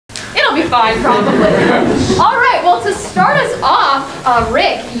be fine, probably. All right, well, to start us off,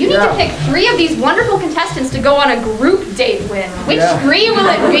 Rick, you need to pick 3 of these wonderful contestants to go on a group date with. Which 3 will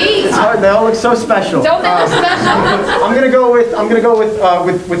it be? It's hard. They all look so special. Don't they look special? I'm gonna go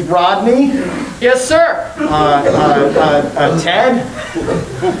with Rodney. Yes, sir. Ted.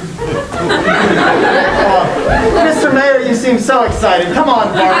 Mr. Mayor, you seem so excited. Come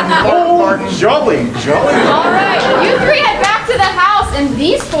on, Barton. Jolly. All right, you 3 head back to the house, and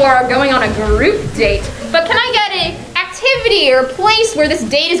these 4 are going on a group date. But can I get an activity or place where this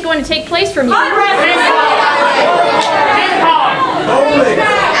date is going to take place from you? They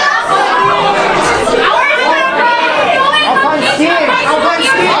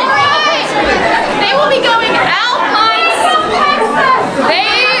will be going alpine.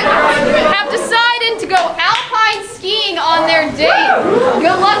 They have decided to go alpine skiing on their date.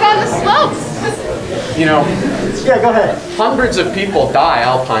 Good luck on the slopes. You know, Yeah, go ahead. hundreds of people die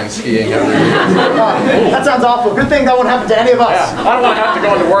alpine skiing every year. That sounds awful. Good thing that won't happen to any of us. Yeah, I don't want to have to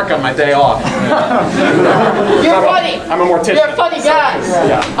go into work on my day off. You're funny. I'm a mortician. You're a funny guy.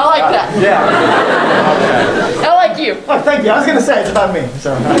 Yeah. I like that. Yeah. I like you. Oh, thank you. I was gonna say it's about me.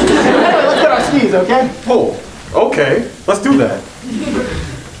 So anyway, let's get our skis, okay? Oh, okay. Let's do that.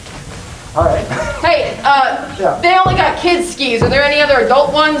 All right. Hey, they only got kids skis. Are there any other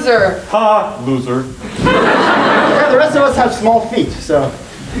adult ones or? Ha, loser. Yeah, the rest of us have small feet, so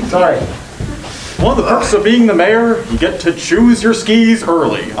sorry. One of the perks of being the mayor, you get to choose your skis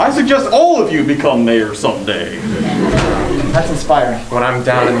early. I suggest all of you become mayor someday. That's inspiring. When I'm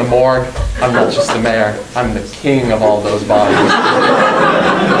down in the morgue, I'm not just the mayor, I'm the king of all those bodies.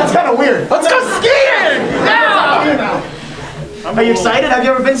 That's kind of weird. Let's go skiing! Now. Are you excited? Have you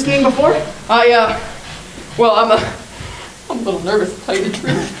ever been skiing before? Well, I'm a little nervous to tell you the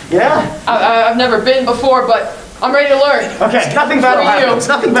truth. Yeah. I've never been before, but I'm ready to learn. Okay, nothing bad will happen.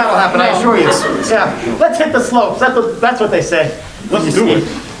 Nothing bad will happen, I assure you. Yeah, let's hit the slopes. That's what they say. Let's do it.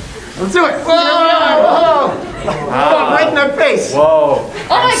 Let's do it. Whoa! Right in their face. Whoa. Oh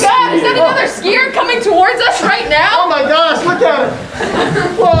my God, is that another skier coming towards us right Oh now? my gosh, look at it.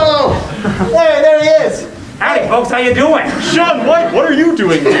 Whoa! There he is. Howdy, folks. How you doing? Shaun White, what are you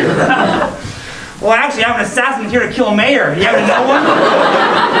doing here? Well, actually, I'm an assassin here to kill a mayor. You happen to know one?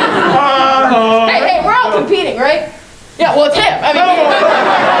 Hey, we're all competing, right? Yeah, well, it's him. I mean,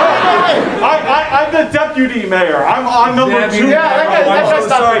 I'm the deputy mayor. I'm on number 2. Yeah, that guy's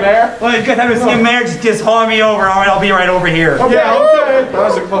not the mayor. Well, you guys haven't seen mayor. Just haul me over. All right, I'll be right over here. Okay. That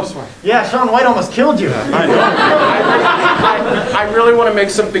was a close one. Yeah, Shaun White almost killed you. I really want to make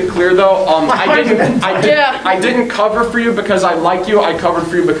something clear though. I didn't cover for you because I like you. I covered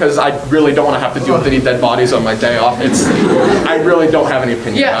for you because I really don't want to have to deal with any dead bodies on my day off. I really don't have any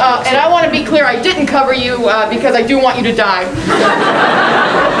opinion. yeah, and I want to be clear. I didn't cover you because I do want you to die.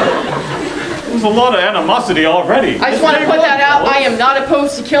 There's a lot of animosity already. I just want to put that out. I am not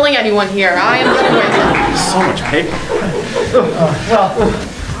opposed to killing anyone here. I am going to win. So much paper.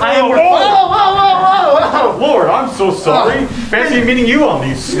 Whoa! Lord, I'm so sorry. Fancy meeting you on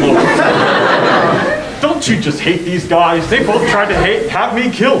these slopes. Don't you just hate these guys? They both tried to have me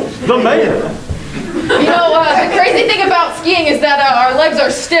killed. The mayor. You know, the crazy thing about skiing is that our legs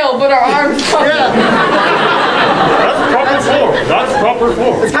are still, but our arms aren't. That's proper form. That's proper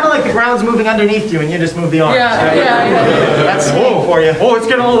form. It's kind of like the ground's moving underneath you and you just move the arms. Yeah. That's skiing for you. Oh, it's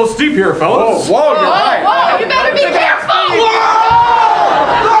getting a little steep here, fellas. Whoa, you're right. Whoa, you better be careful!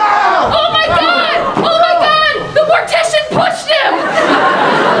 Oh my God! The mortician pushed him!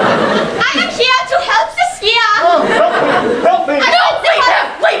 I am here to help the skier. Help me! No,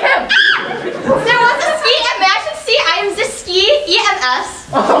 leave him! There was a ski emergency. I am the ski EMS.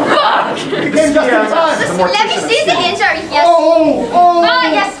 You came just in time. Let me see the injury. Yes. Oh!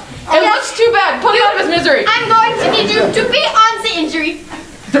 Yes. It looks too bad. Put him out of his misery. I'm going to need you to be on the injury.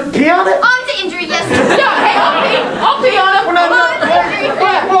 To pee on it? On the injury, yes. Yeah, hey, I'll pee on him. On the injury.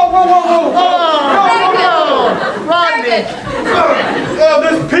 Whoa! Rodney! Oh,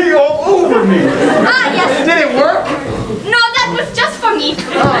 there's pee all over me. Yes. Did it work? No, that was just for me.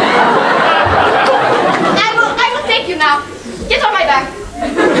 I will take you now. Get on my back.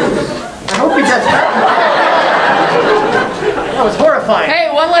 I hope he gets that. That was horrifying.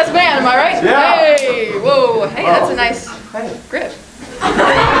 Hey, one less man, am I right? Yeah. Hey, whoa. Hey, that's a nice grip.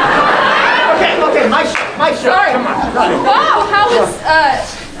 Okay, my show. Sorry. Come on. Wow,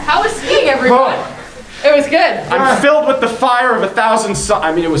 how was skiing, everyone? It was good. I'm filled with the fire of 1,000 suns.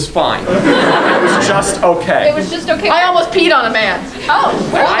 I mean, it was fine. It was just okay. It was just okay. I almost peed on a man. Oh,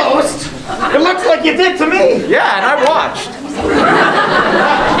 Almost. It looks like you did to me. Yeah, and I watched.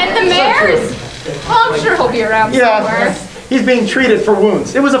 And the mayor's? Well, I'm sure he'll be around somewhere. He's being treated for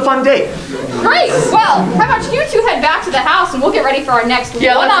wounds. It was a fun date. Great. Well, how about you two head back to the house and we'll get ready for our next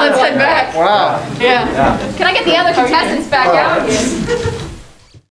Yeah, let's head back. Wow. Yeah. Can I get the other contestants back out here?